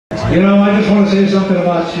You know, I just want to say something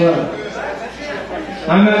about Slim.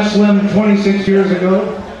 I met Slim 26 years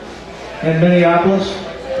ago in Minneapolis,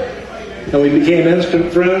 and we became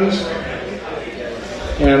instant friends,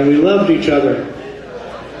 and we loved each other.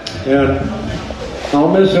 And I'll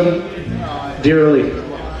miss him dearly.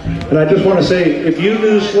 And I just want to say, if you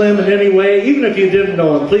knew Slim in any way, even if you didn't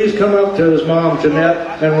know him, please come up to his mom,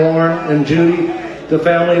 Jeanette, and Warren, and Judy, the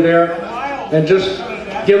family there, and just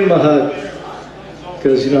give him a hug.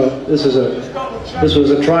 Because, you know, this was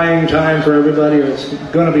a trying time for everybody, and it's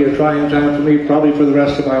going to be a trying time for me, probably for the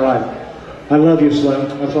rest of my life. I love you, Slim.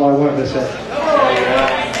 That's all I wanted to say.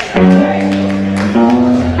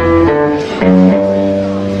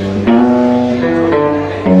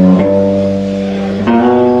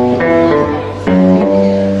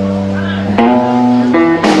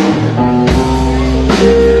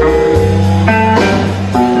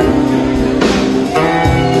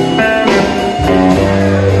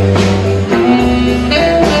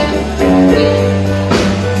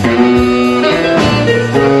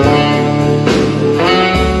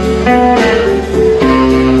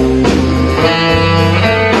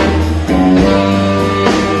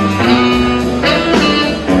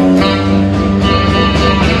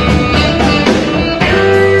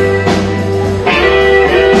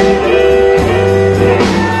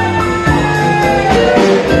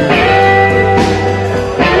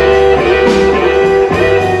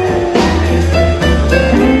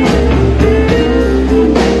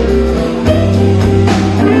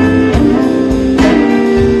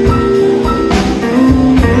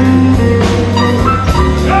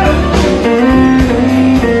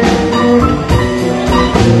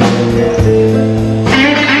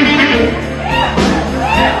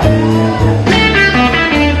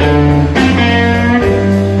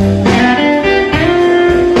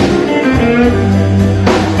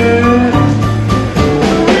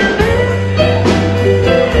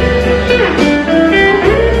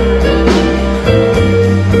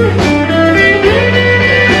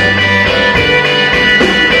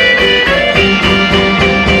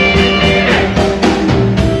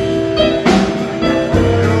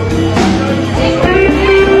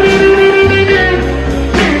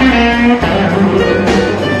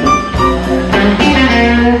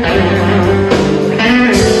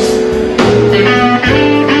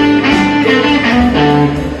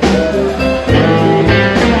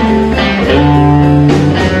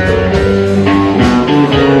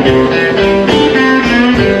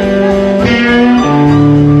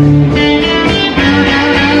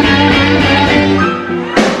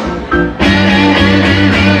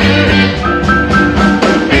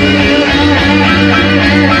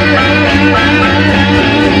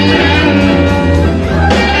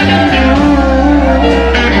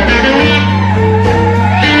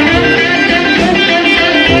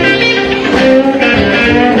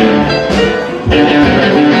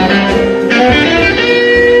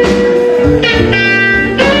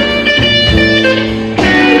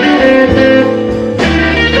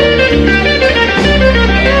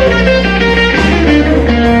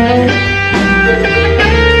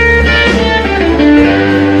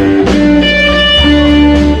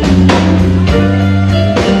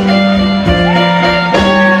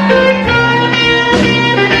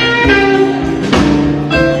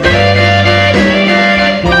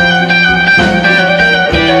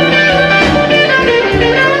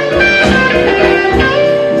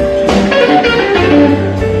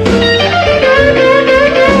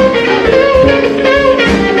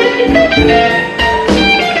 Yeah.